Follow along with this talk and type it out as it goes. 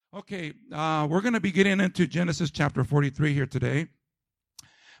Okay, we're going to be getting into Genesis chapter 43 here today.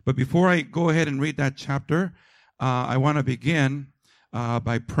 But before I go ahead and read that chapter, I want to begin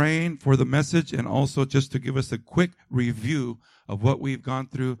by praying for the message and also just to give us a quick review of what we've gone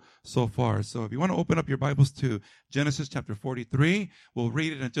through so far. So if you want to open up your Bibles to Genesis chapter 43, we'll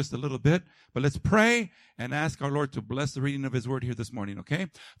read it in just a little bit. But let's pray and ask our Lord to bless the reading of His Word here this morning, okay?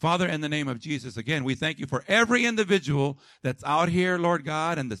 Father, in the name of Jesus, again, we thank you for every individual that's out here, Lord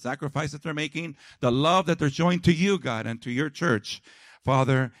God, and the sacrifice that they're making, the love that they're showing to you, God, and to your church.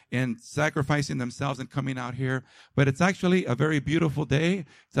 Father, in sacrificing themselves and coming out here. But it's actually a very beautiful day.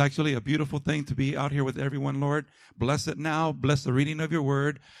 It's actually a beautiful thing to be out here with everyone, Lord. Bless it now. Bless the reading of your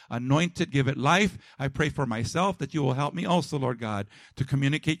word. Anoint it. Give it life. I pray for myself that you will help me also, Lord God, to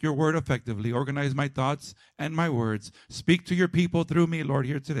communicate your word effectively. Organize my thoughts and my words. Speak to your people through me, Lord,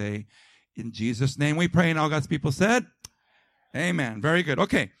 here today. In Jesus' name we pray. And all God's people said, amen. Very good.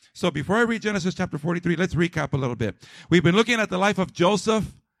 Okay. So before I read Genesis chapter 43, let's recap a little bit. We've been looking at the life of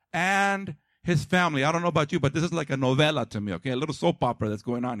Joseph and his family. I don't know about you, but this is like a novella to me, okay? A little soap opera that's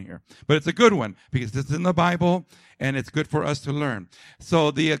going on here. But it's a good one because this is in the Bible and it's good for us to learn.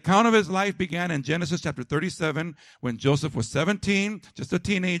 So the account of his life began in Genesis chapter 37 when Joseph was 17, just a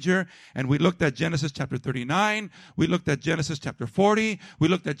teenager. And we looked at Genesis chapter 39. We looked at Genesis chapter 40. We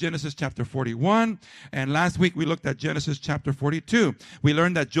looked at Genesis chapter 41. And last week we looked at Genesis chapter 42. We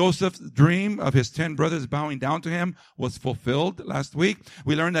learned that Joseph's dream of his 10 brothers bowing down to him was fulfilled last week.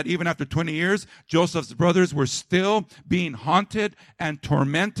 We learned that even after 20 years, Joseph's brothers were still being haunted and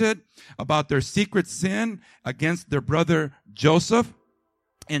tormented about their secret sin against their brother Joseph.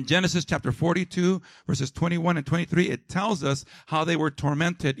 In Genesis chapter 42, verses 21 and 23, it tells us how they were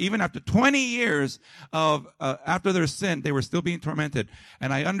tormented. Even after 20 years of after their sin, they were still being tormented.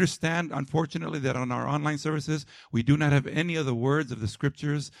 And I understand, unfortunately, that on our online services, we do not have any of the words of the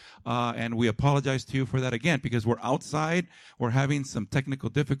scriptures. And we apologize to you for that again, because we're outside. We're having some technical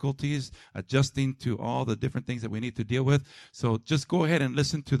difficulties adjusting to all the different things that we need to deal with. So just go ahead and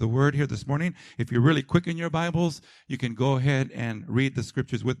listen to the word here this morning. If you're really quick in your Bibles, you can go ahead and read the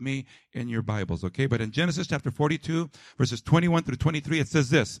scriptures with me in your Bibles, okay? But in Genesis chapter 42, verses 21 through 23, it says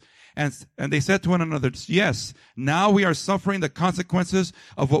this, and they said to one another, yes, now we are suffering the consequences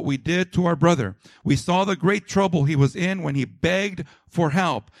of what we did to our brother. We saw the great trouble he was in when he begged for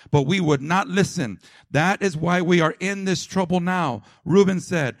help, but we would not listen. That is why we are in this trouble now. Reuben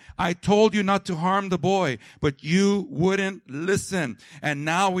said, I told you not to harm the boy, but you wouldn't listen. And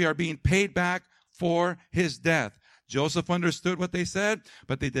now we are being paid back for his death. Joseph understood what they said,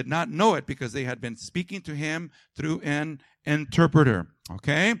 but they did not know it because they had been speaking to him through an interpreter.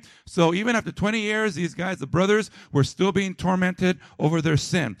 Okay? So even after 20 years, these guys, the brothers, were still being tormented over their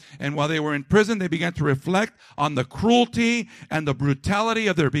sin. And while they were in prison, they began to reflect on the cruelty and the brutality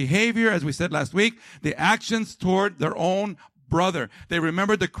of their behavior, as we said last week, the actions toward their own brother. They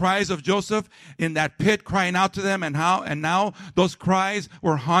remembered the cries of Joseph in that pit crying out to them and now those cries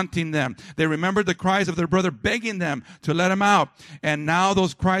were haunting them. They remembered the cries of their brother begging them to let him out, and now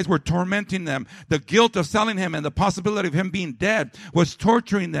those cries were tormenting them. The guilt of selling him and the possibility of him being dead was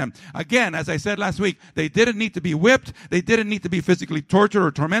torturing them. Again, as I said last week, they didn't need to be whipped. They didn't need to be physically tortured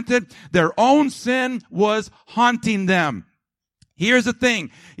or tormented. Their own sin was haunting them. Here's the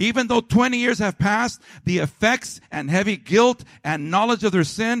thing. Even though 20 years have passed, the effects and heavy guilt and knowledge of their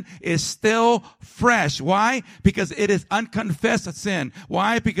sin is still fresh. Why? Because it is unconfessed sin.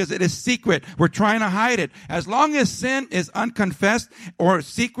 Why? Because it is secret. We're trying to hide it. As long as sin is unconfessed or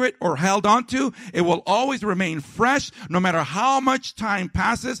secret or held onto, it will always remain fresh no matter how much time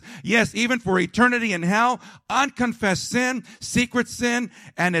passes. Yes, even for eternity in hell, unconfessed sin, secret sin,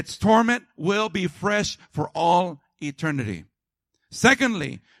 and its torment will be fresh for all eternity.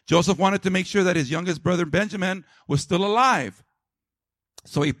 Secondly, Joseph wanted to make sure that his youngest brother Benjamin was still alive.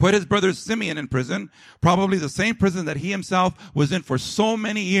 So he put his brother Simeon in prison, probably the same prison that he himself was in for so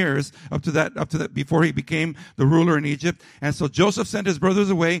many years up to that before he became the ruler in Egypt. And so Joseph sent his brothers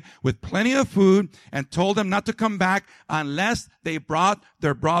away with plenty of food and told them not to come back unless they brought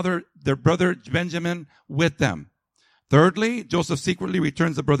their brother Benjamin with them. Thirdly, Joseph secretly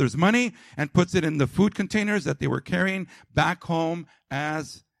returns the brothers' money and puts it in the food containers that they were carrying back home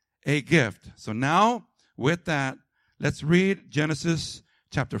as a gift. So now, with that, let's read Genesis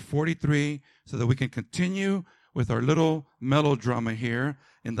chapter 43 so that we can continue with our little melodrama here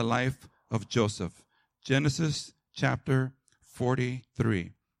in the life of Joseph. Genesis chapter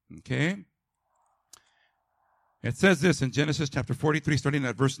 43. Okay? It says this in Genesis chapter 43, starting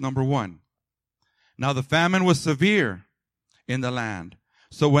at verse number 1. Now the famine was severe in the land.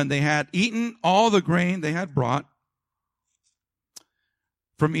 So when they had eaten all the grain they had brought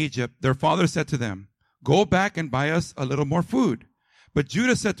from Egypt, their father said to them, "Go back and buy us a little more food." But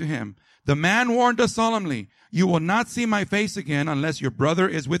Judah said to him, "The man warned us solemnly, 'You will not see my face again unless your brother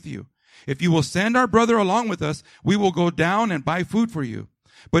is with you. If you will send our brother along with us, we will go down and buy food for you.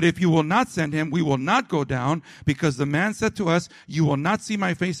 But if you will not send him, we will not go down, because the man said to us, you will not see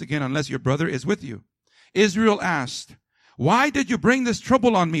my face again unless your brother is with you.' Israel asked, 'Why did you bring this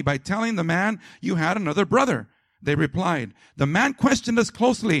trouble on me by telling the man you had another brother?' They replied, 'The man questioned us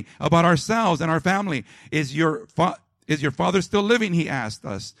closely about ourselves and our family. Is your father still living?' He asked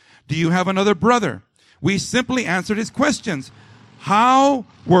us. 'Do you have another brother?' We simply answered his questions. How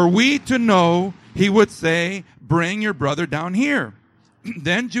were we to know he would say, 'Bring your brother down here'?"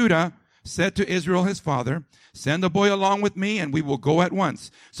 Then Judah said to Israel his father, "Send the boy along with me, and we will go at once,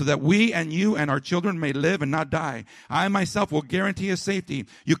 so that we and you and our children may live and not die. I myself will guarantee his safety.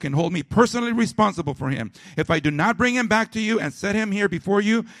 You can hold me personally responsible for him. If I do not bring him back to you and set him here before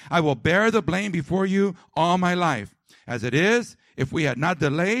you, I will bear the blame before you all my life. As it is, if we had not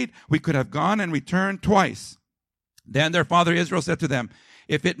delayed, we could have gone and returned twice." Then their father Israel said to them,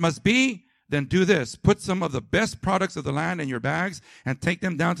 "If it must be, then do this. Put some of the best products of the land in your bags and take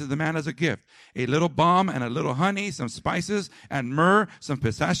them down to the man as a gift. A little balm and a little honey, some spices and myrrh, some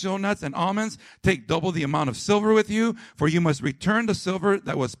pistachio nuts and almonds. Take double the amount of silver with you, for you must return the silver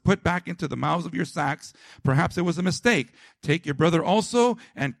that was put back into the mouths of your sacks. Perhaps it was a mistake. Take your brother also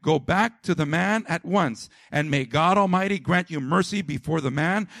and go back to the man at once. And may God Almighty grant you mercy before the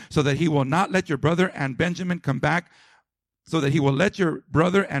man, so that he will let your brother and Benjamin come back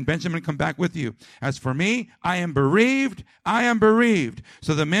with you. As for me, I am bereaved.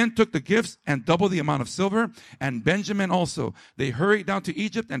 So the men took the gifts and double the amount of silver, and Benjamin also. They hurried down to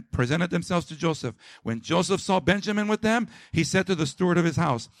Egypt and presented themselves to Joseph. When Joseph saw Benjamin with them, he said to the steward of his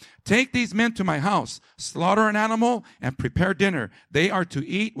house, "Take these men to my house, slaughter an animal, and prepare dinner. They are to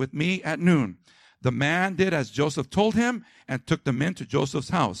eat with me at noon." The man did as Joseph told him and took the men to Joseph's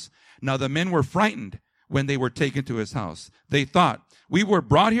house. Now the men were frightened when they were taken to his house. They thought, "We were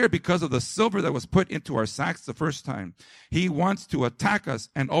brought here because of the silver that was put into our sacks the first time. He wants to attack us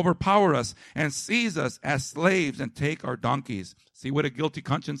and overpower us and seize us as slaves and take our donkeys." See what a guilty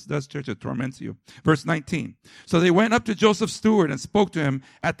conscience does, church? It torments you. Verse 19. So they went up to Joseph's steward and spoke to him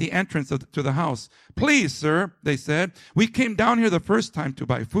at the entrance to the house. "Please, sir," they said, "we came down here the first time to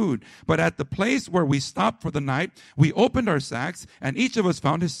buy food, but at the place where we stopped for the night, we opened our sacks, and each of us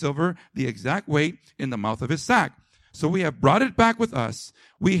found his silver, the exact weight, in the mouth of his sack. So we have brought it back with us.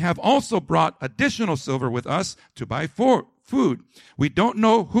 We have also brought additional silver with us to buy food. We don't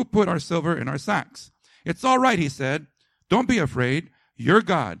know who put our silver in our sacks." "It's all right," he said. "Don't be afraid. Your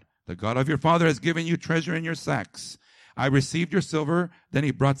God, the God of your father, has given you treasure in your sacks. I received your silver." Then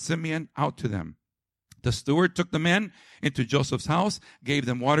he brought Simeon out to them. The steward took the men into Joseph's house, gave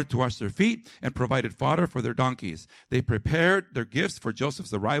them water to wash their feet, and provided fodder for their donkeys. They prepared their gifts for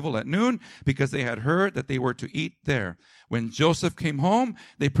Joseph's arrival at noon, because they had heard that they were to eat there. When Joseph came home,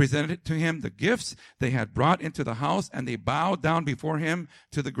 they presented to him the gifts they had brought into the house, and they bowed down before him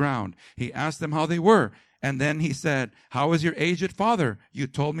to the ground. He asked them how they were, and then he said, How is your aged father that you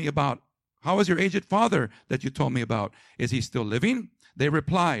told me about? Is he still living?" They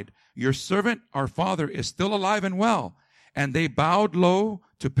replied, "Your servant, our father, is still alive and well." And they bowed low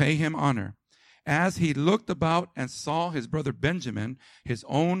to pay him honor. As he looked about and saw his brother Benjamin, his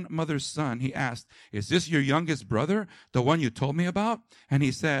own mother's son, he asked, "Is this your youngest brother, the one you told me about?" And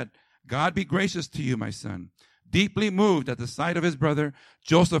he said, "God be gracious to you, my son." Deeply moved at the sight of his brother,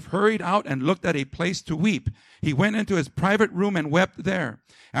 Joseph hurried out and looked at a place to weep. He went into his private room and wept there.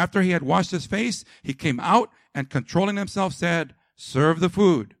 After he had washed his face, he came out and, controlling himself, said, "Serve the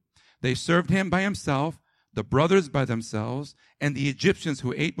food." They served him by himself, the brothers by themselves, and the Egyptians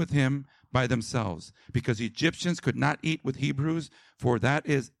who ate with him by themselves, because Egyptians could not eat with Hebrews, for that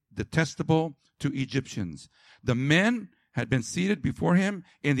is detestable to Egyptians. The men had been seated before him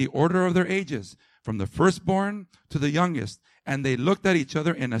in the order of their ages, from the firstborn to the youngest, and they looked at each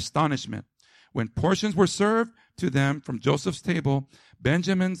other in astonishment. When portions were served to them from Joseph's table,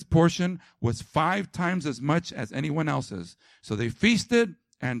 Benjamin's portion was 5 times as much as anyone else's. So they feasted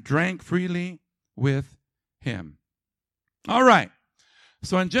and drank freely with him. All right.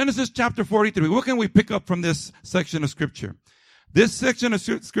 So in Genesis chapter 43, what can we pick up from this section of Scripture? This section of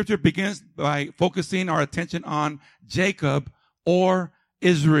Scripture begins by focusing our attention on Jacob, or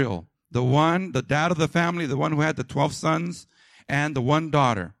Israel, the dad of the family, the one who had the 12 sons and the one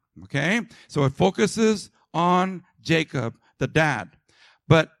daughter. Okay? So it focuses on Jacob, the dad.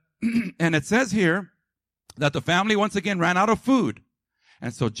 But, and it says here that the family once again ran out of food.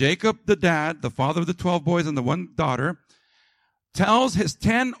 And so Jacob, the dad, the father of the 12 boys and the one daughter, tells his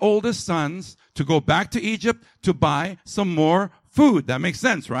 10 oldest sons to go back to Egypt to buy some more food. That makes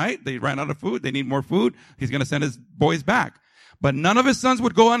sense, right? They ran out of food. They need more food. He's going to send his boys back. But none of his sons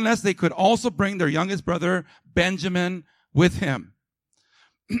would go unless they could also bring their youngest brother, Benjamin, with him.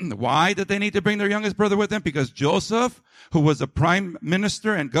 Why did they need to bring their youngest brother with them? Because Joseph, who was the prime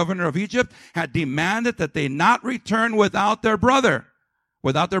minister and governor of Egypt, had demanded that they not return without their brother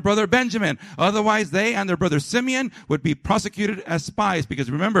Benjamin. Otherwise, they and their brother Simeon would be prosecuted as spies.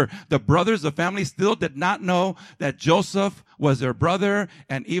 Because remember, the brothers, the family still did not know that Joseph was their brother.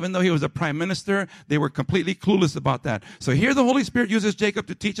 And even though he was a prime minister, they were completely clueless about that. So here the Holy Spirit uses Jacob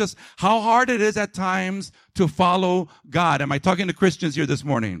to teach us how hard it is at times to follow God. Am I talking to Christians here this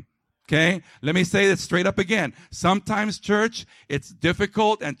morning? Okay, let me say this straight up again. Sometimes, church, it's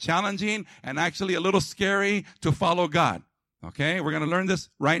difficult and challenging and actually a little scary to follow God. Okay, we're going to learn this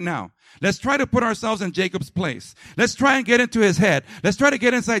right now. Let's try to put ourselves in Jacob's place. Let's try and get into his head. Let's try to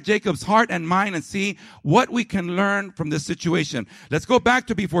get inside Jacob's heart and mind and see what we can learn from this situation. Let's go back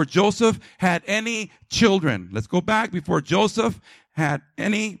to before Joseph had any children. Let's go back before Jacob had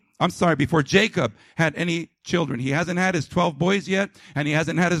any children. He hasn't had his 12 boys yet, and he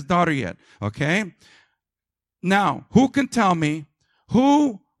hasn't had his daughter yet. Okay? Now, who can tell me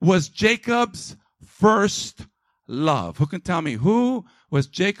who was Jacob's first love? Who can tell me who was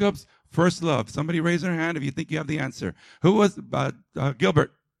Jacob's first love? Somebody raise their hand if you think you have the answer. Who was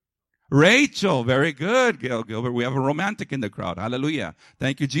Gilbert? Rachel. Very good, Gilbert. We have a romantic in the crowd. Hallelujah.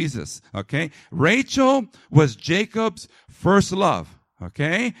 Thank you, Jesus. Okay. Rachel was Jacob's first love.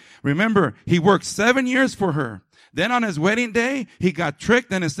 Okay. Remember, he worked 7 years for her. Then on his wedding day, he got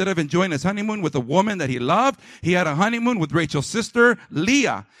tricked, and instead of enjoying his honeymoon with a woman that he loved, he had a honeymoon with Rachel's sister,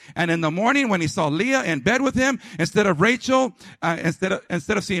 Leah. And in the morning, when he saw Leah in bed with him, instead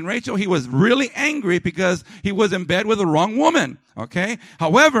of seeing Rachel, he was really angry because he was in bed with the wrong woman. Okay?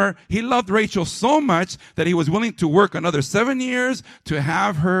 However, he loved Rachel so much that he was willing to work another 7 years to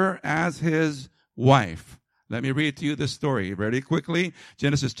have her as his wife. Let me read to you this story very quickly.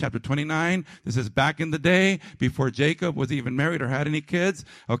 Genesis chapter 29. This is back in the day before Jacob was even married or had any kids.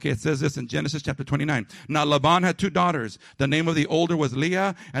 Okay, it says this in Genesis chapter 29. Now Laban had 2 daughters. The name of the older was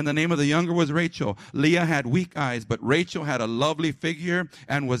Leah, and the name of the younger was Rachel. Leah had weak eyes, but Rachel had a lovely figure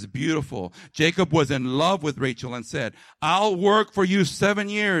and was beautiful. Jacob was in love with Rachel and said, I'll work for you 7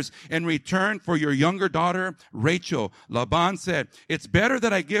 years in return for your younger daughter, Rachel. Laban said, it's better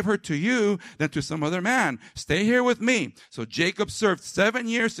that I give her to you than to some other man. Stay here with me. So Jacob served 7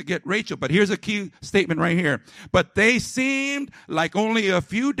 years to get Rachel. But here's a key statement right here. But they seemed like only a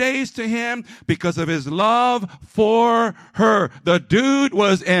few days to him because of his love for her. The dude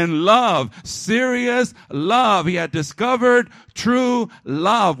was in love. Serious love. He had discovered true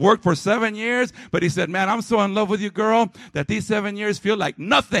love. Worked for 7 years, but he said, man, I'm so in love with you, girl, that these 7 years feel like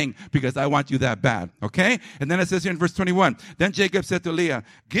nothing because I want you that bad. Okay? And then it says here in verse 21, then Jacob said to Leah,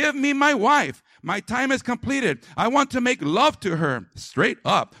 give me my wife. My time is completed. I want to make love to her. Straight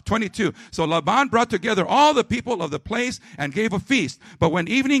up. 22. So Laban brought together all the people of the place and gave a feast. But when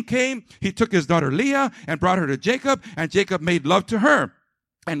evening came, he took his daughter Leah and brought her to Jacob, and Jacob made love to her.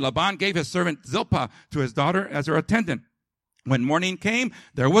 And Laban gave his servant Zilpah to his daughter as her attendant. When morning came,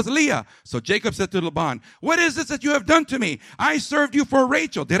 there was Leah. So Jacob said to Laban, what is this that you have done to me? I served you for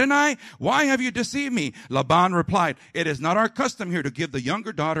Rachel, didn't I? Why have you deceived me? Laban replied, it is not our custom here to give the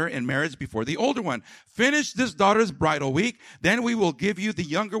younger daughter in marriage before the older one. Finish this daughter's bridal week, then we will give you the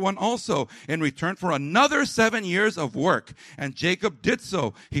younger one also in return for another 7 years of work. And Jacob did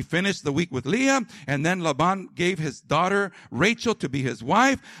so. He finished the week with Leah, and then Laban gave his daughter Rachel to be his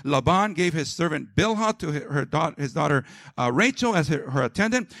wife. Laban gave his servant Bilhah to his daughter Rachel as her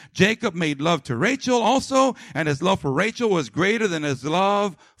attendant. Jacob made love to Rachel also, and his love for Rachel was greater than his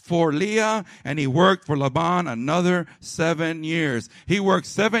love for Leah, and he worked for Laban another 7 years. He worked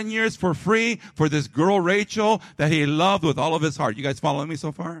 7 years for free for this girl Rachel that he loved with all of his heart. You guys following me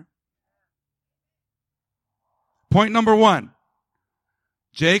so far? Point number 1.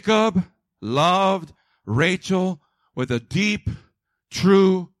 Jacob loved Rachel with a deep,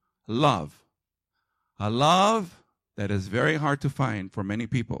 true love. A love that is very hard to find for many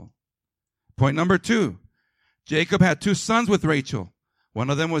people. Point number 2. Jacob had 2 sons with Rachel. One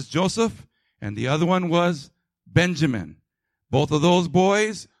of them was Joseph, and the other one was Benjamin. Both of those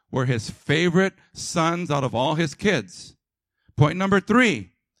boys were his favorite sons out of all his kids. Point number 3.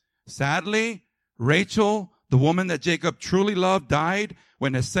 Sadly, Rachel, the woman that Jacob truly loved, died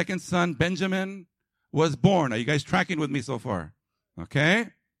when his second son, Benjamin, was born. Are you guys tracking with me so far? Okay?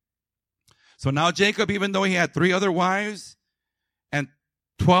 So now Jacob, even though he had 3 other wives and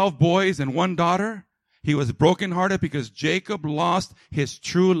 12 boys and 1 daughter, He was brokenhearted because Jacob lost his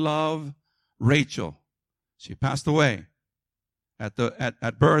true love, Rachel. She passed away at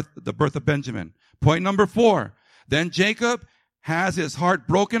the birth of Benjamin. Point number 4. Then Jacob has his heart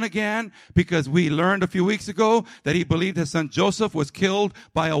broken again because we learned a few weeks ago that he believed his son Joseph was killed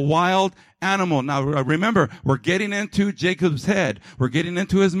by a wild animal. Now remember, we're getting into Jacob's head. We're getting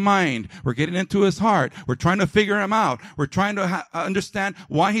into his mind. We're getting into his heart. We're trying to figure him out. We're trying to understand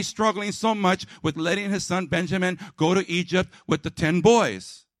why he's struggling so much with letting his son Benjamin go to Egypt with the 10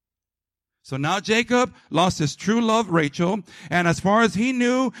 boys. So now Jacob lost his true love, Rachel, and as far as he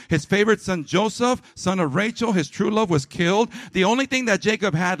knew, his favorite son Joseph, son of Rachel, his true love was killed. The only thing that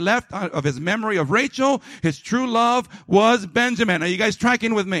Jacob had left of his memory of Rachel, his true love, was Benjamin. Are you guys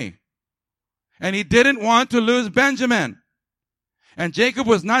tracking with me? And he didn't want to lose Benjamin. And Jacob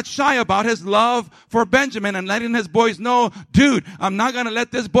was not shy about his love for Benjamin and letting his boys know, dude, I'm not going to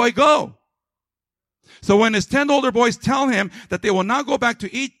let this boy go. So when his 10 older boys tell him that they will not go back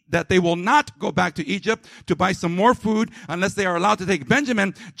to Egypt to buy some more food unless they are allowed to take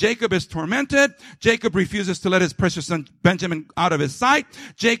Benjamin, Jacob is tormented. Jacob refuses to let his precious son Benjamin out of his sight.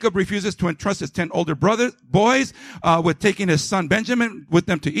 Jacob refuses to entrust his 10 older boys with taking his son Benjamin with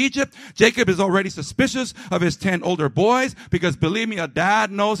them to Egypt. Jacob is already suspicious of his 10 older boys because, believe me, a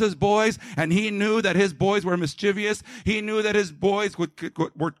dad knows his boys, and he knew that his boys were mischievous. He knew that his boys were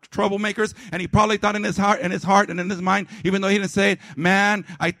troublemakers, and he probably thought in his heart and in his mind, even though he didn't say it, man,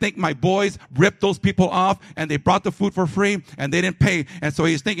 I think my boys ripped those people off and they brought the food for free and they didn't pay. And so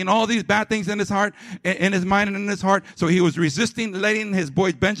he's thinking all these bad things in his heart, in his mind and in his heart. So he was resisting letting his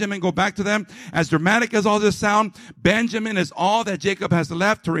boy Benjamin go back to them. As dramatic as all this sound, Benjamin is all that Jacob has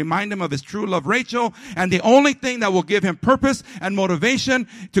left to remind him of his true love, Rachel. And the only thing that will give him purpose and motivation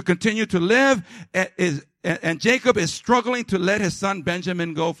to continue to live and Jacob is struggling to let his son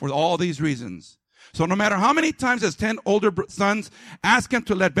Benjamin go for all these reasons. So no matter how many times his 10 older sons ask him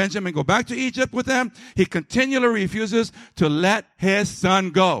to let Benjamin go back to Egypt with them, he continually refuses to let his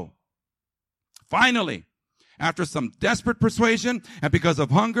son go. Finally, after some desperate persuasion and because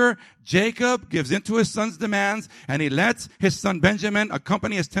of hunger, Jacob gives in to his son's demands and he lets his son Benjamin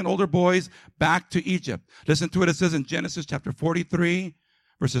accompany his 10 older boys back to Egypt. Listen to what it says in Genesis chapter 43,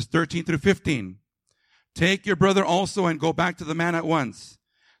 verses 13 through 15. Take your brother also and go back to the man at once.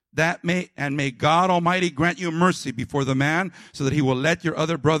 May God Almighty grant you mercy before the man so that he will let your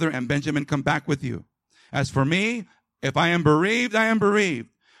other brother and Benjamin come back with you. As for me, if I am bereaved, I am bereaved.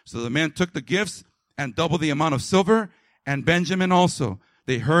 So the men took the gifts and doubled the amount of silver and Benjamin also.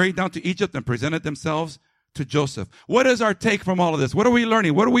 They hurried down to Egypt and presented themselves to Joseph. What is our take from all of this? What are we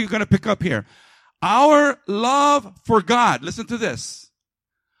learning? What are we going to pick up here? Our love for God. Listen to this.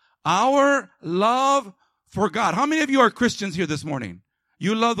 Our love for God. How many of you are Christians here this morning?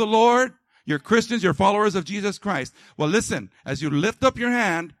 You love the Lord. You're Christians. You're followers of Jesus Christ. Well, listen, as you lift up your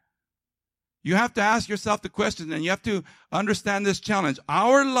hand, you have to ask yourself the question, and you have to understand this challenge.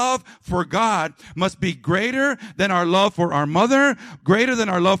 Our love for God must be greater than our love for our mother, greater than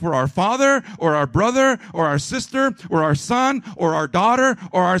our love for our father, or our brother, or our sister, or our son, or our daughter,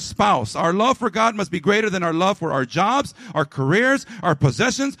 or our spouse. Our love for God must be greater than our love for our jobs, our careers, our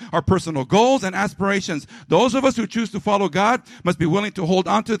possessions, our personal goals and aspirations. Those of us who choose to follow God must be willing to hold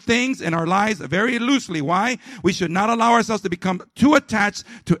on to things in our lives very loosely. Why? We should not allow ourselves to become too attached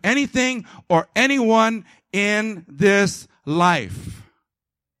to anything or anyone in this life.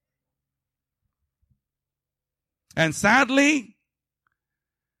 And sadly,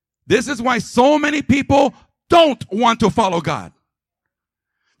 this is why so many people don't want to follow God.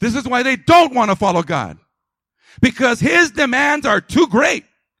 This is why they don't want to follow God. Because His demands are too great.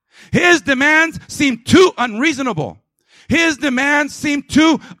 His demands seem too unreasonable. His demands seem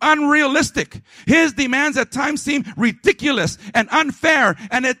too unrealistic. His demands at times seem ridiculous and unfair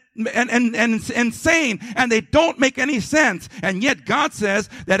and insane, and they don't make any sense. And yet God says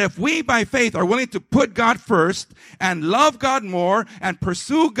that if we by faith are willing to put God first and love God more and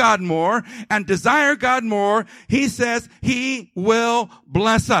pursue God more and desire God more, He says He will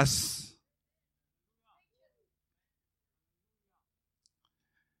bless us.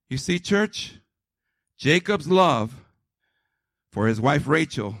 You see, church, Jacob's love for his wife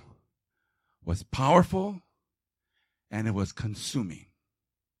Rachel was powerful and it was consuming.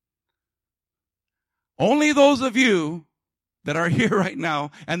 Only those of you that are here right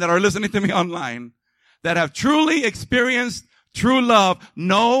now and that are listening to me online that have truly experienced true love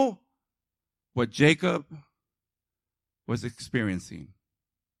know what Jacob was experiencing.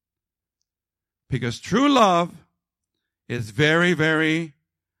 Because true love is very, very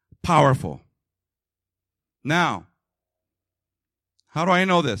powerful. Now, how do I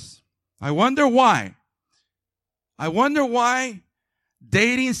know this? I wonder why I wonder why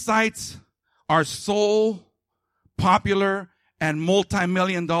dating sites are so popular and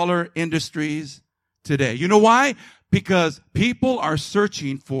multi-million-dollar industries today. You know why? Because people are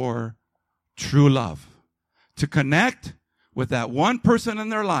searching for true love. To connect with that one person in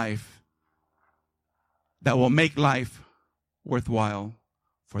their life that will make life worthwhile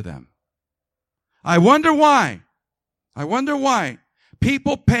for them. I wonder why.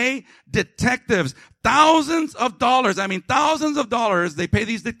 People pay detectives thousands of dollars. Thousands of dollars they pay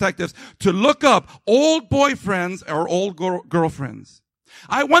these detectives to look up old boyfriends or old girlfriends.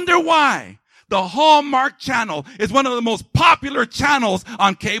 I wonder why the Hallmark Channel is one of the most popular channels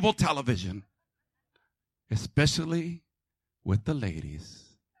on cable television. Especially with the ladies.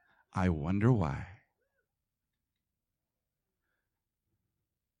 I wonder why.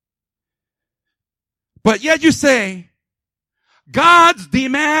 But yet you say, God's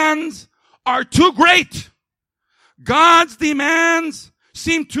demands are too great. God's demands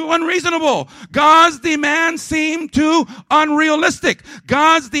seem too unreasonable. God's demands seem too unrealistic.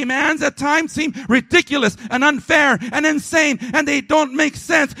 God's demands at times seem ridiculous and unfair and insane, and they don't make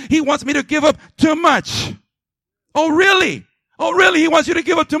sense. He wants me to give up too much. Oh, really? Oh, really? He wants you to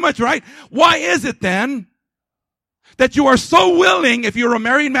give up too much, right? Why is it then that you are so willing, if you're a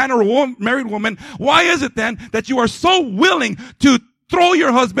married man or a married woman, why is it then that you are so willing to throw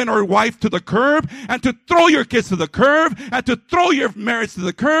your husband or wife to the curb, and to throw your kids to the curb, and to throw your marriage to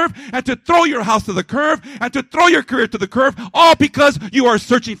the curb, and to throw your house to the curb, and to throw your career to the curb, all because you are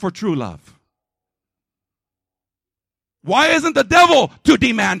searching for true love? Why isn't the devil too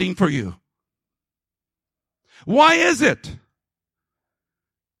demanding for you? Why is it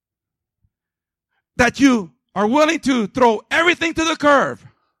that you are willing to throw everything to the curb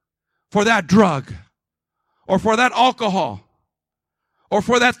for that drug, or for that alcohol, or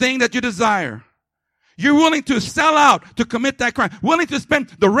for that thing that you desire? You're willing to sell out to commit that crime, willing to spend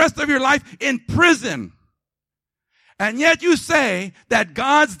the rest of your life in prison. And yet you say that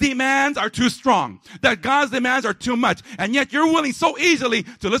God's demands are too strong, that God's demands are too much. And yet you're willing so easily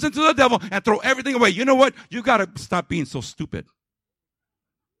to listen to the devil and throw everything away. You know what? You got to stop being so stupid.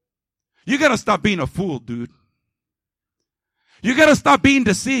 You got to stop being a fool, dude. You got to stop being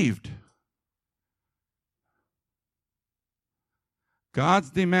deceived.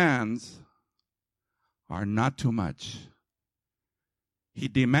 God's demands are not too much. He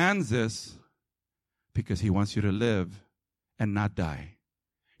demands this because he wants you to live and not die.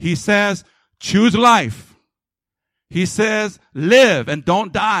 He says, choose life. He says, live and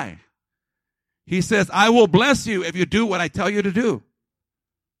don't die. He says, I will bless you if you do what I tell you to do.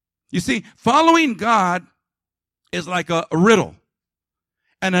 You see, following God is like a riddle,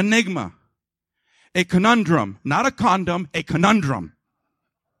 an enigma, a conundrum, not a condom, a conundrum.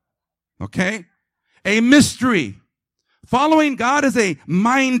 Okay? A mystery. Following God is a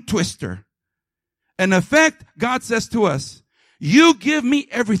mind twister. In effect, God says to us, you give me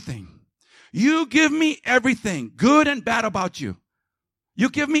everything. You give me everything, good and bad about you. You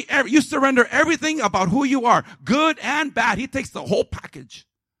give me you surrender everything about who you are, good and bad. He takes the whole package.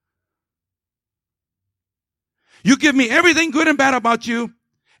 You give me everything good and bad about you,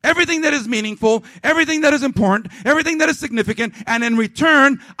 everything that is meaningful, everything that is important, everything that is significant, and in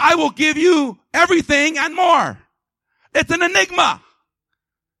return, I will give you everything and more. It's an enigma.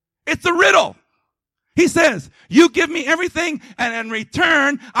 It's a riddle. He says, you give me everything, and in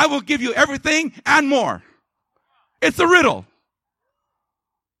return, I will give you everything and more. It's a riddle.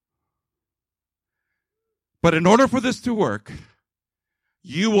 But in order for this to work,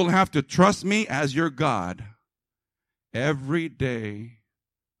 you will have to trust me as your God every day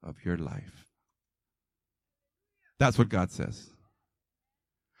of your life. That's what God says.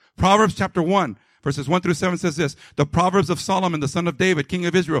 Proverbs chapter 1, verses 1 through 7 says this, the Proverbs of Solomon, the son of David, king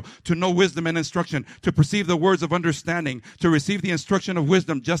of Israel, to know wisdom and instruction, to perceive the words of understanding, to receive the instruction of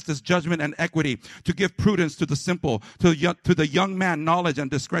wisdom, justice, judgment, and equity, to give prudence to the simple, to the young man knowledge and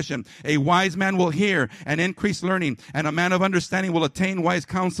discretion. A wise man will hear and increase learning, and a man of understanding will attain wise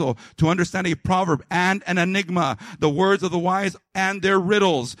counsel, to understand a proverb and an enigma, the words of the wise and their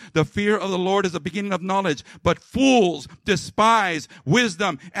riddles. The fear of the Lord is the beginning of knowledge, but fools despise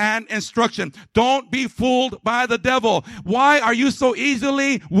wisdom and instruction. Don't be fooled by the devil. Why are you so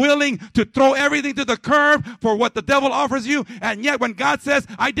easily willing to throw everything to the curb for what the devil offers you? And yet when God says,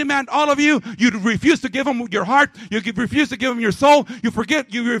 I demand all of you, you refuse to give him your heart. You refuse to give him your soul. You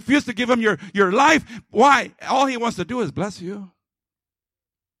refuse to give him your life. Why? All he wants to do is bless you.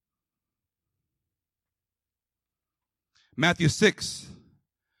 Matthew 6,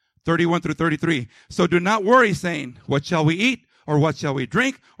 31 through 33. So do not worry saying, what shall we eat? Or what shall we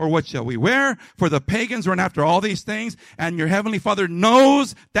drink? Or what shall we wear? For the pagans run after all these things, and your heavenly Father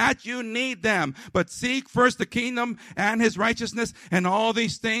knows that you need them. But seek first the kingdom and his righteousness, and all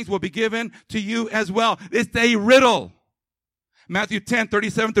these things will be given to you as well. It's a riddle. Matthew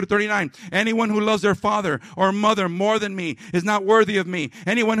 10:37-39. Anyone who loves their father or mother more than me is not worthy of me.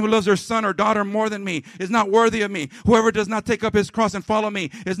 Anyone who loves their son or daughter more than me is not worthy of me. Whoever does not take up his cross and follow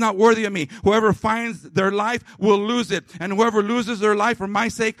me is not worthy of me. Whoever finds their life will lose it. And whoever loses their life for my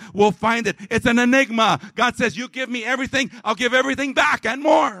sake will find it. It's an enigma. God says, you give me everything, I'll give everything back and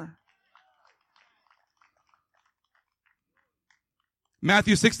more.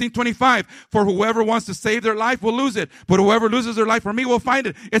 Matthew 16:25, for whoever wants to save their life will lose it, but whoever loses their life for me will find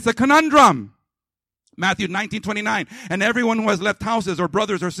it. It's a conundrum. Matthew 19:29, and everyone who has left houses or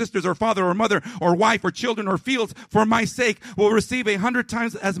brothers or sisters or father or mother or wife or children or fields for my sake will receive 100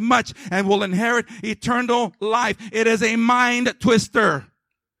 times as much and will inherit eternal life. It is a mind twister.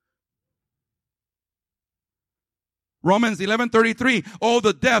 Romans 11:33, oh,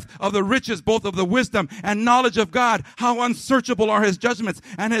 the depth of the riches, both of the wisdom and knowledge of God. How unsearchable are his judgments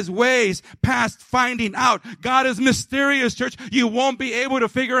and his ways past finding out. God is mysterious, church. You won't be able to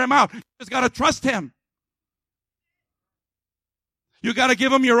figure him out. You just got to trust him. You got to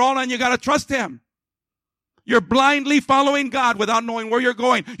give him your all and you got to trust him. You're blindly following God without knowing where you're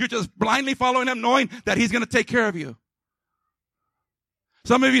going. You're just blindly following him knowing that he's going to take care of you.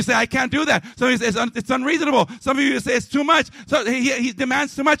 Some of you say, I can't do that. Some of you say, it's unreasonable. Some of you say, it's too much. So he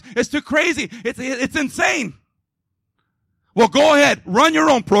demands too much. It's too crazy. It's insane. Well, go ahead. Run your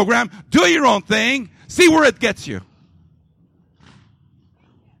own program. Do your own thing. See where it gets you.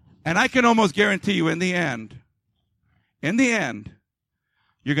 And I can almost guarantee you in the end,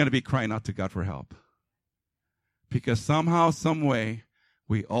 you're going to be crying out to God for help. Because somehow, some way,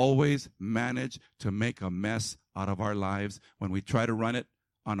 we always manage to make a mess out of our lives when we try to run it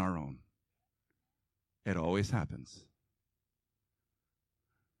on our own. It always happens.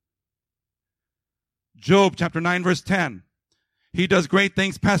 Job chapter 9 verse 10. He does great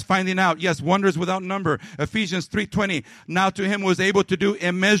things past finding out. Yes, wonders without number. Ephesians 3:20. Now to him who is able to do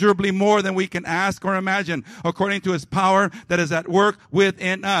immeasurably more than we can ask or imagine, according to his power that is at work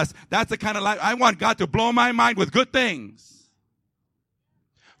within us. That's the kind of life I want God to blow my mind with good things.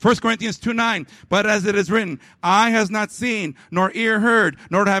 1 Corinthians 2:9, but as it is written, eye has not seen, nor ear heard,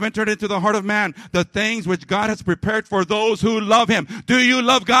 nor have entered into the heart of man the things which God has prepared for those who love him. Do you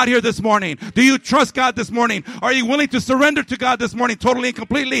love God here this morning? Do you trust God this morning? Are you willing to surrender to God this morning totally and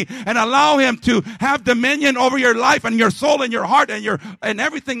completely and allow him to have dominion over your life and your soul and your heart and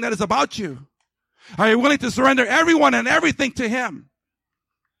everything that is about you? Are you willing to surrender everyone and everything to him?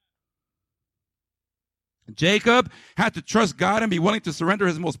 Jacob had to trust God and be willing to surrender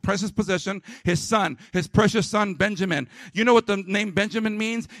his most precious possession, his son, his precious son, Benjamin. You know what the name Benjamin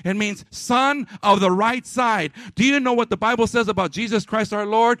means? It means son of the right side. Do you know what the Bible says about Jesus Christ our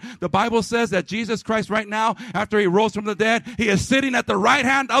Lord? The Bible says that Jesus Christ right now, after he rose from the dead, he is sitting at the right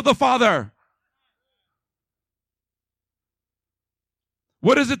hand of the Father.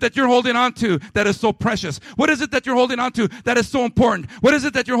 What is it that you're holding on to that is so precious? What is it that you're holding on to that is so important? What is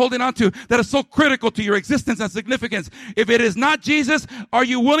it that you're holding on to that is so critical to your existence and significance? If it is not Jesus, are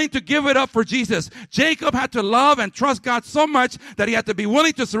you willing to give it up for Jesus? Jacob had to love and trust God so much that he had to be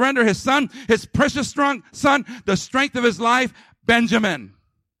willing to surrender his son, his precious strong son, the strength of his life, Benjamin.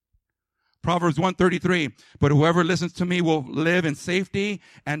 Proverbs 1:33, but whoever listens to me will live in safety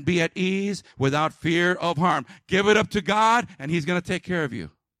and be at ease without fear of harm. Give it up to God and he's going to take care of you.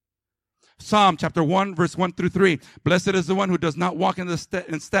 Psalm chapter 1 verse 1-3. Blessed is the one who does not walk in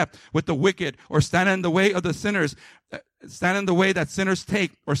step with the wicked or stand in the way of the sinners. Stand in the way that sinners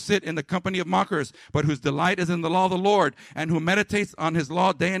take or sit in the company of mockers, but whose delight is in the law of the Lord and who meditates on his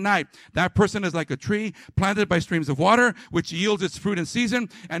law day and night. That person is like a tree planted by streams of water, which yields its fruit in season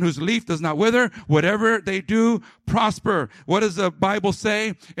and whose leaf does not wither. Whatever they do, prosper. What does the Bible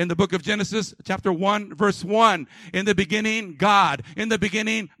say in the book of Genesis chapter 1 verse 1? In the beginning, God. In the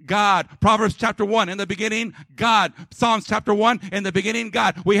beginning, God. Proverbs chapter 1, in the beginning, God. Psalms chapter 1, in the beginning,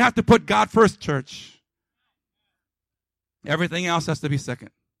 God. We have to put God first, church. Everything else has to be second.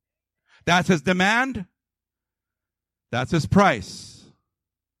 That's his demand. That's his price.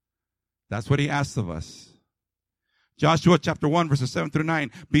 That's what he asks of us. Joshua chapter 1 verses 7 through 9.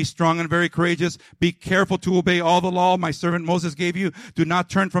 Be strong and very courageous. Be careful to obey all the law my servant Moses gave you. Do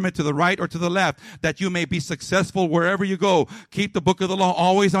not turn from it to the right or to the left, that you may be successful wherever you go. Keep the book of the law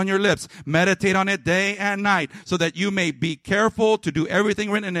always on your lips. Meditate on it day and night, so that you may be careful to do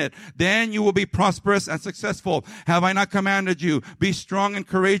everything written in it. Then you will be prosperous and successful. Have I not commanded you? Be strong and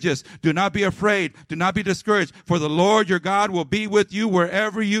courageous. Do not be afraid. Do not be discouraged, for the Lord your God will be with you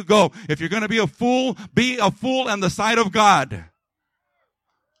wherever you go. If you're going to be a fool on the side of God.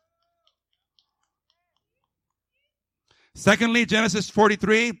 Secondly, Genesis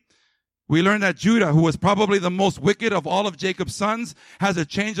 43, we learn that Judah, who was probably the most wicked of all of Jacob's sons, has a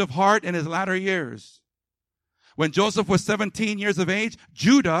change of heart in his latter years. When Joseph was 17 years of age,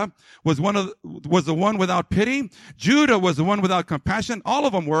 Judah was the one without pity. Judah was the one without compassion. All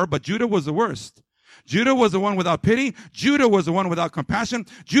of them were, but Judah was the worst. Judah was the one without pity. Judah was the one without compassion.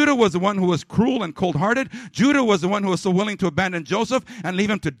 Judah was the one who was cruel and cold-hearted. Judah was the one who was so willing to abandon Joseph and leave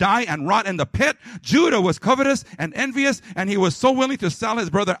him to die and rot in the pit. Judah was covetous and envious, and he was so willing to sell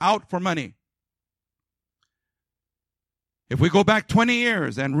his brother out for money. If we go back 20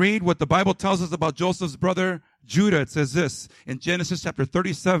 years and read what the Bible tells us about Joseph's brother Judah, it says this in Genesis chapter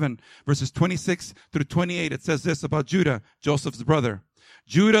 37, verses 26 through 28. It says this about Judah, Joseph's brother.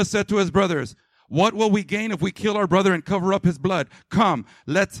 Judah said to his brothers, what will we gain if we kill our brother and cover up his blood? Come,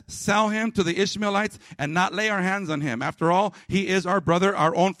 let's sell him to the Ishmaelites and not lay our hands on him. After all, he is our brother,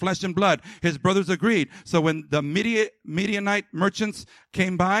 our own flesh and blood. His brothers agreed. So when the Midianite merchants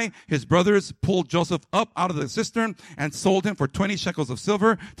came by, his brothers pulled Joseph up out of the cistern and sold him for 20 shekels of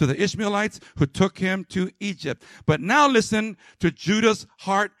silver to the Ishmaelites, who took him to Egypt. But now listen to Judah's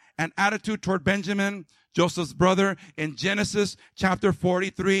heart and attitude toward Benjamin, Joseph's brother, in Genesis chapter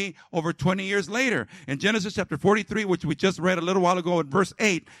 43, over 20 years later. In Genesis chapter 43, which we just read a little while ago in verse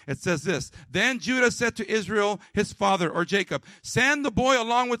 8, it says this, Then Judah said to Israel, his father, or Jacob, send the boy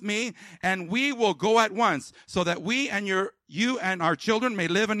along with me, and we will go at once, so that you and our children may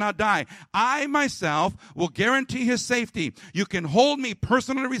live and not die. I myself will guarantee his safety. You can hold me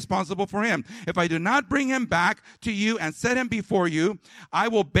personally responsible for him. If I do not bring him back to you and set him before you, I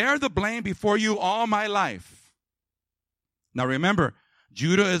will bear the blame before you all my life. Now remember,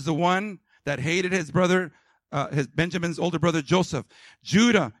 Judah is the one that hated his brother, his Benjamin's older brother Joseph.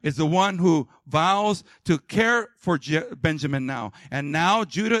 Judah is the one who vows to care for Benjamin now. And now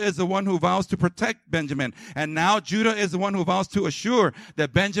Judah is the one who vows to protect Benjamin. And now Judah is the one who vows to assure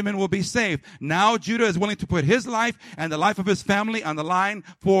that Benjamin will be safe. Now Judah is willing to put his life and the life of his family on the line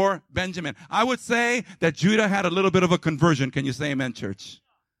for Benjamin. I would say that Judah had a little bit of a conversion. Can you say amen, church?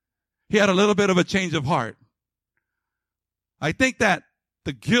 He had a little bit of a change of heart. I think that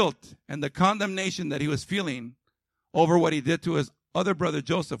the guilt and the condemnation that he was feeling over what he did to his other brother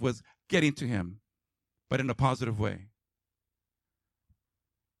Joseph was getting to him, but in a positive way.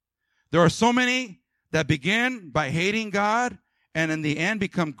 There are so many that begin by hating God and in the end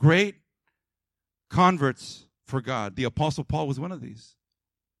become great converts for God. The Apostle Paul was one of these.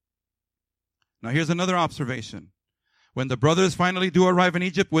 Now here's another observation. When the brothers finally do arrive in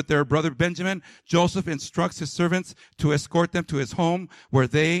Egypt with their brother Benjamin, Joseph instructs his servants to escort them to his home where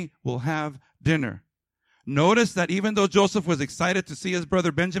they will have dinner. Notice that even though Joseph was excited to see his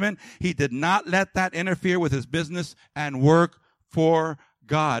brother Benjamin, he did not let that interfere with his business and work for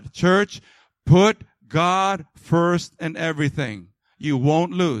God. Church, put God first in everything. You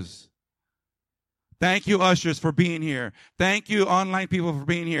won't lose. Thank you, ushers, for being here. Thank you, online people, for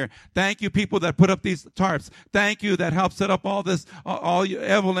being here. Thank you, people that put up these tarps. Thank you that helped set up all this, all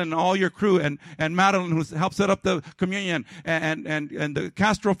Evelyn, all your crew, and Madeline, who helped set up the communion, and the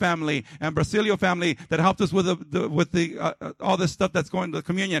Castro family and Brasilio family that helped us with all this stuff that's going to the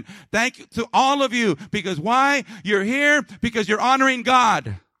communion. Thank you to all of you, because why? You're here because you're honoring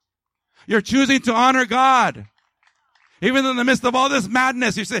God. You're choosing to honor God. Even in the midst of all this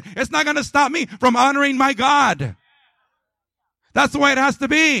madness, you say, it's not going to stop me from honoring my God. That's the way it has to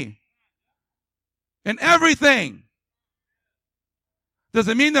be. In everything. Does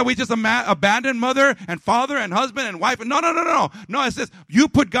it mean that we just abandon mother and father and husband and wife? No. No, it says, you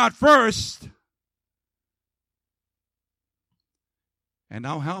put God first. And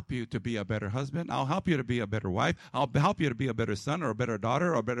I'll help you to be a better husband. I'll help you to be a better wife. I'll help you to be a better son or a better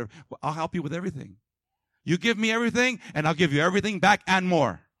daughter I'll help you with everything. You give me everything, and I'll give you everything back and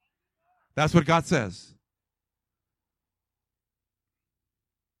more. That's what God says.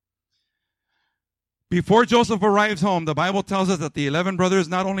 Before Joseph arrives home, the Bible tells us that the 11 brothers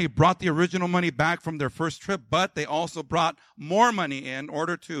not only brought the original money back from their first trip, but they also brought more money in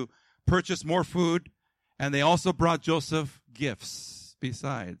order to purchase more food, and they also brought Joseph gifts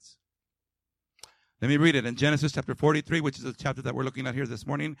besides. Let me read it. In Genesis chapter 43, which is the chapter that we're looking at here this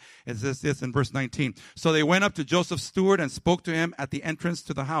morning, it says this in verse 19. So they went up to Joseph's steward and spoke to him at the entrance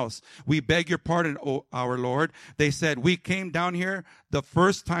to the house. We beg your pardon, O our Lord. They said, we came down here the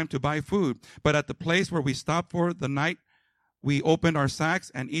first time to buy food, but at the place where we stopped for the night, we opened our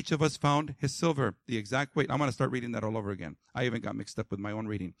sacks and each of us found his silver, the exact weight. I'm going to start reading that all over again. I even got mixed up with my own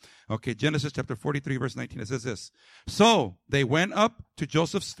reading. Okay, Genesis chapter 43, verse 19. It says this. So they went up to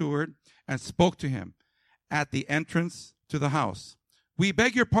Joseph's steward and spoke to him at the entrance to the house. We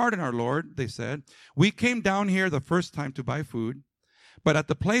beg your pardon, our Lord, they said. We came down here the first time to buy food, but at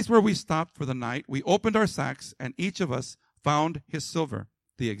the place where we stopped for the night, we opened our sacks and each of us found his silver,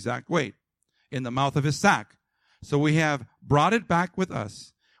 the exact weight, in the mouth of his sack. So we have brought it back with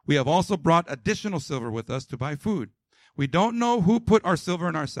us. We have also brought additional silver with us to buy food. We don't know who put our silver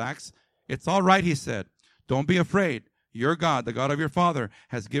in our sacks. It's all right, he said. Don't be afraid. Your God, the God of your father,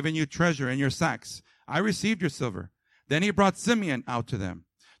 has given you treasure in your sacks. I received your silver. Then he brought Simeon out to them.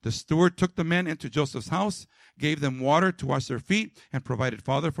 The steward took the men into Joseph's house, gave them water to wash their feet, and provided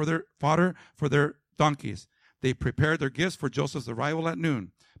fodder for their donkeys. They prepared their gifts for Joseph's arrival at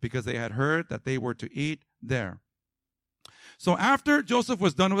noon, because they had heard that they were to eat there. So after Joseph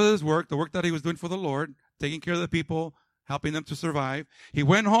was done with his work, the work that he was doing for the Lord, taking care of the people, helping them to survive, he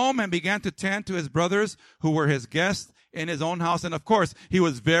went home and began to tend to his brothers who were his guests in his own house. And of course, he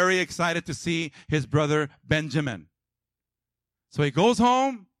was very excited to see his brother Benjamin. So he goes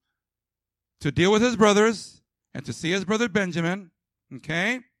home to deal with his brothers and to see his brother Benjamin.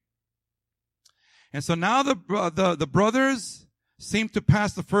 Okay? And so now the brothers seem to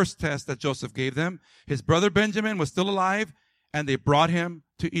pass the first test that Joseph gave them. His brother Benjamin was still alive, and they brought him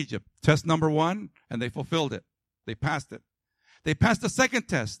to Egypt. Test number 1, and they fulfilled it. They passed it. They passed the second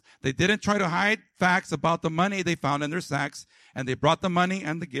test. They didn't try to hide facts about the money they found in their sacks, and they brought the money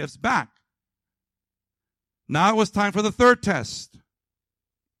and the gifts back. Now it was time for the third test.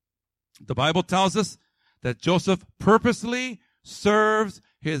 The Bible tells us that Joseph purposely serves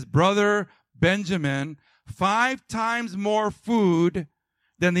his brother Benjamin 5 times more food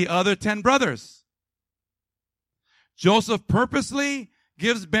than the other 10 brothers. Joseph purposely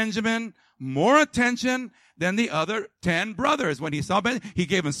gives Benjamin more attention than the other 10 brothers. When he saw Benjamin, he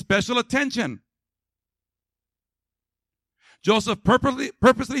gave him special attention. Joseph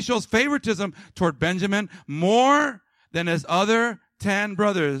purposely shows favoritism toward Benjamin more than his other 10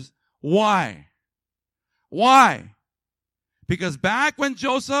 brothers. Why? Why? Because back when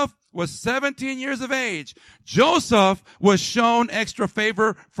Joseph was 17 years of age, Joseph was shown extra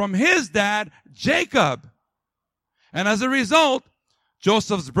favor from his dad, Jacob. And as a result,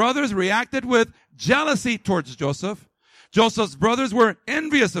 Joseph's brothers reacted with jealousy towards Joseph. Joseph's brothers were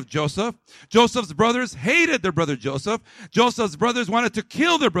envious of Joseph. Joseph's brothers hated their brother Joseph. Joseph's brothers wanted to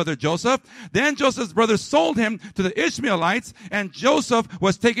kill their brother Joseph. Then Joseph's brothers sold him to the Ishmaelites, and Joseph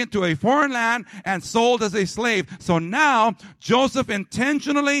was taken to a foreign land and sold as a slave. So now Joseph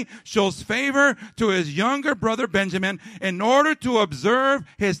intentionally shows favor to his younger brother Benjamin in order to observe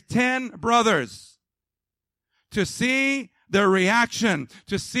his 10 brothers, to see their reaction,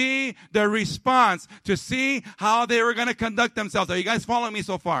 to see their response, to see how they were going to conduct themselves. Are you guys following me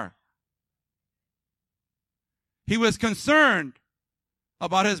so far? He was concerned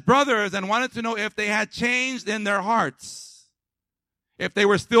about his brothers and wanted to know if they had changed in their hearts, if they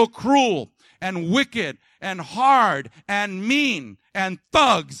were still cruel and wicked and hard and mean and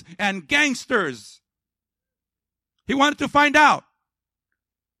thugs and gangsters. He wanted to find out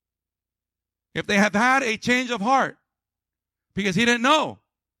if they have had a change of heart. Because he didn't know.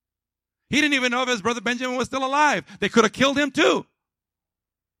 He didn't even know if his brother Benjamin was still alive. They could have killed him too.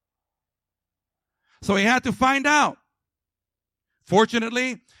 So he had to find out.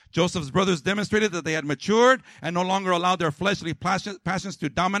 Fortunately, Joseph's brothers demonstrated that they had matured and no longer allowed their fleshly passions to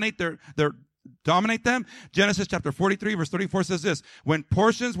dominate them. Genesis chapter 43 verse 34 says this: when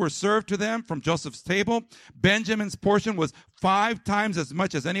portions were served to them from Joseph's table, Benjamin's portion was 5 times as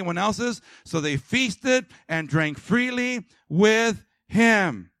much as anyone else's. So they feasted and drank freely with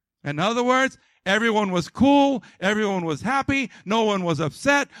him. In other words, everyone was cool. Everyone was happy. No one was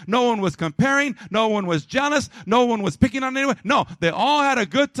upset. No one was comparing. No one was jealous. No one was picking on anyone. No, they all had a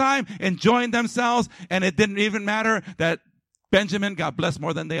good time enjoying themselves. And it didn't even matter that Benjamin got blessed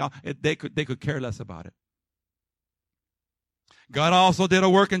more than they could care less about it. God also did a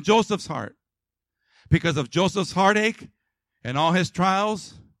work in Joseph's heart. Because of Joseph's heartache and all his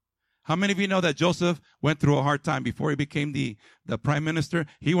trials. How many of you know that Joseph went through a hard time before he became the prime minister?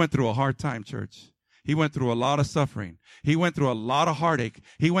 He went through a hard time, church. He went through a lot of suffering. He went through a lot of heartache.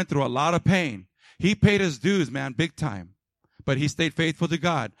 He went through a lot of pain. He paid his dues, man, big time. But he stayed faithful to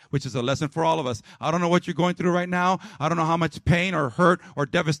God, which is a lesson for all of us. I don't know what you're going through right now. I don't know how much pain or hurt or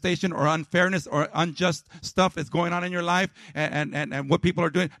devastation or unfairness or unjust stuff is going on in your life and what people are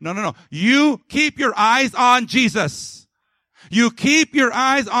doing. No. You keep your eyes on Jesus. You keep your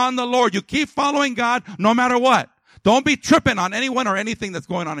eyes on the Lord. You keep following God no matter what. Don't be tripping on anyone or anything that's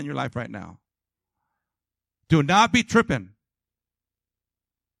going on in your life right now. Do not be tripping.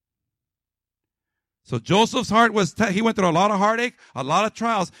 So Joseph's heart was, he went through a lot of heartache, a lot of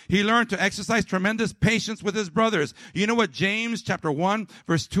trials. He learned to exercise tremendous patience with his brothers. You know what James chapter 1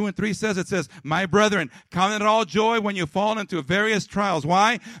 verse 2 and 3 says? It says, my brethren, count it all joy when you fall into various trials.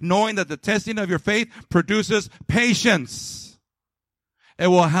 Why? Knowing that the testing of your faith produces patience. It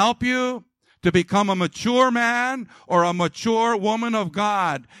will help you to become a mature man or a mature woman of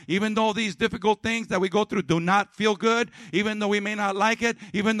God. Even though these difficult things that we go through do not feel good, even though we may not like it,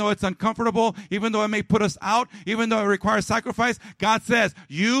 even though it's uncomfortable, even though it may put us out, even though it requires sacrifice, God says,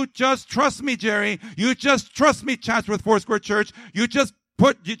 you just trust me, Jerry. You just trust me, Chatsworth Foursquare Church. You just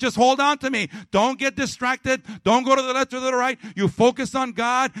hold on to me. Don't get distracted. Don't go to the left or the right. You focus on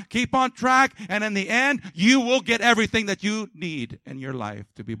God. Keep on track. And in the end, you will get everything that you need in your life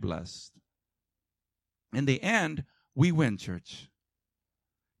to be blessed. In the end, we win, church.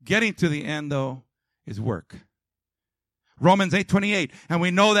 Getting to the end, though, is work. Romans 8:28. And we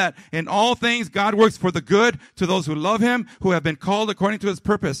know that in all things God works for the good to those who love him, who have been called according to his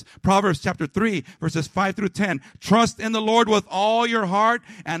purpose. Proverbs chapter 3, verses 5 through 10. Trust in the Lord with all your heart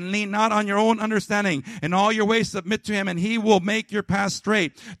and lean not on your own understanding. In all your ways submit to him and he will make your path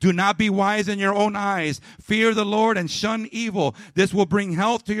straight. Do not be wise in your own eyes. Fear the Lord and shun evil. This will bring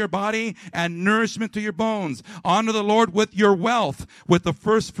health to your body and nourishment to your bones. Honor the Lord with your wealth, with the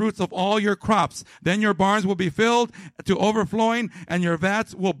first fruits of all your crops. Then your barns will be filled to overflowing, and your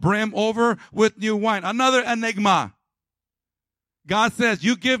vats will brim over with new wine. Another enigma. God says,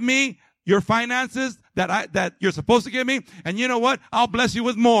 you give me your finances that you're supposed to give me, and you know what? I'll bless you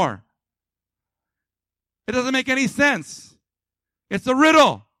with more. It doesn't make any sense. It's a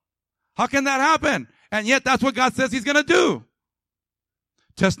riddle. How can that happen? And yet that's what God says he's going to do.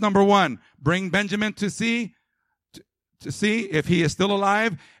 Test number 1, bring Benjamin to see if he is still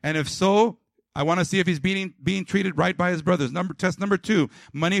alive, and if so, I want to see if he's being treated right by his brothers. Test number 2,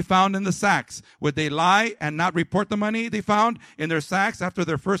 money found in the sacks. Would they lie and not report the money they found in their sacks after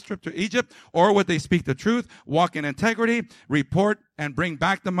their first trip to Egypt? Or would they speak the truth, walk in integrity, report, and bring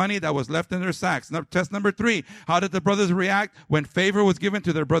back the money that was left in their sacks? Test number 3, how did the brothers react when favor was given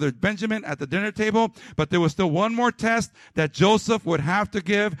to their brother Benjamin at the dinner table? But there was still one more test that Joseph would have to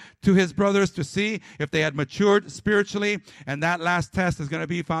give to his brothers to see if they had matured spiritually. And that last test is going to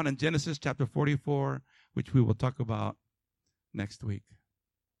be found in Genesis chapter 44, which we will talk about next week.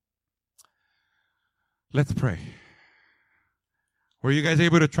 Let's pray. Were you guys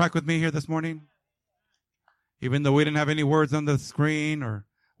able to track with me here this morning? Even though we didn't have any words on the screen or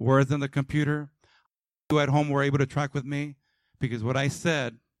words on the computer, you at home were able to track with me, because what I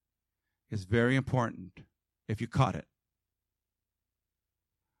said is very important if you caught it.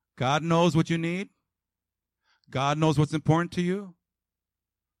 God knows what you need. God knows what's important to you.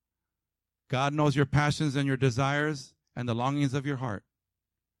 God knows your passions and your desires and the longings of your heart.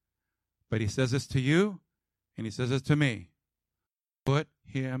 But he says this to you, and he says this to me. Put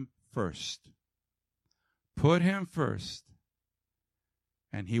him first. Put him first,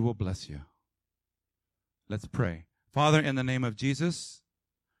 and he will bless you. Let's pray. Father, in the name of Jesus,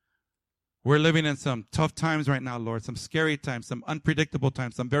 we're living in some tough times right now, Lord, some scary times, some unpredictable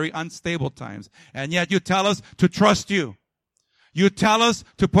times, some very unstable times. And yet you tell us to trust you. You tell us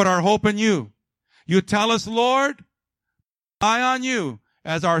to put our hope in you. You tell us, Lord, rely on you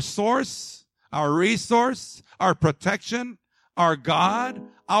as our source, our resource, our protection, our God,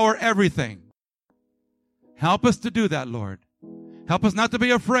 our everything. Help us to do that, Lord. Help us not to be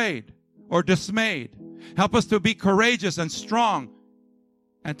afraid or dismayed. Help us to be courageous and strong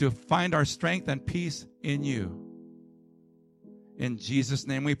and to find our strength and peace in you. In Jesus'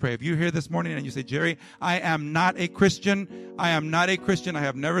 name we pray. If you're here this morning and you say, Jerry, I am not a Christian. I am not a Christian. I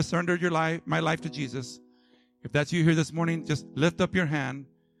have never surrendered my life to Jesus. If that's you here this morning, just lift up your hand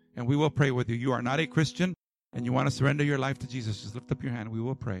and we will pray with you. You are not a Christian and you want to surrender your life to Jesus. Just lift up your hand. We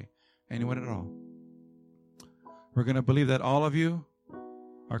will pray. Anyone at all. We're going to believe that all of you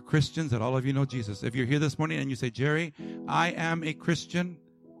are Christians, that all of you know Jesus. If you're here this morning and you say, Jerry, I am a Christian,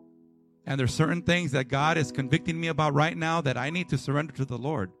 and there's certain things that God is convicting me about right now that I need to surrender to the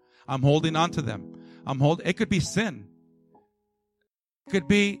Lord. I'm holding on to them. It could be sin. It could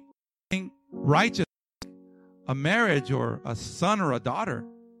be being righteous, a marriage or a son or a daughter.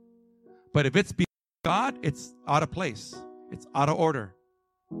 But if it's before God, it's out of place. It's out of order.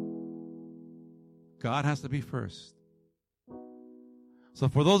 God has to be first. So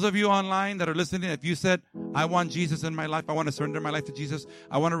for those of you online that are listening, if you said, I want Jesus in my life, I want to surrender my life to Jesus,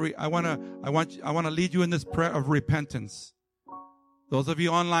 I want to lead you in this prayer of repentance. Those of you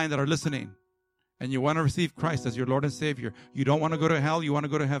online that are listening and you want to receive Christ as your Lord and Savior, you don't want to go to hell, you want to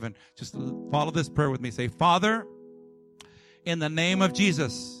go to heaven, just follow this prayer with me. Say, Father, in the name of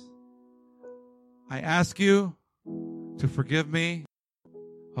Jesus, I ask you to forgive me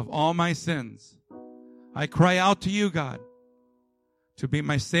of all my sins. I cry out to you, God, to be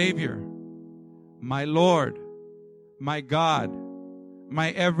my Savior, my Lord, my God,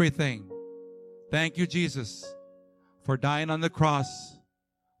 my everything. Thank you, Jesus, for dying on the cross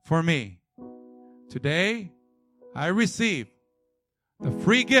for me. Today, I receive the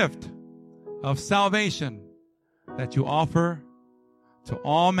free gift of salvation that you offer to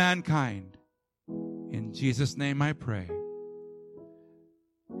all mankind. In Jesus' name I pray.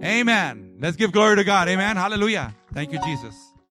 Amen. Let's give glory to God. Amen. Hallelujah. Thank you, Jesus.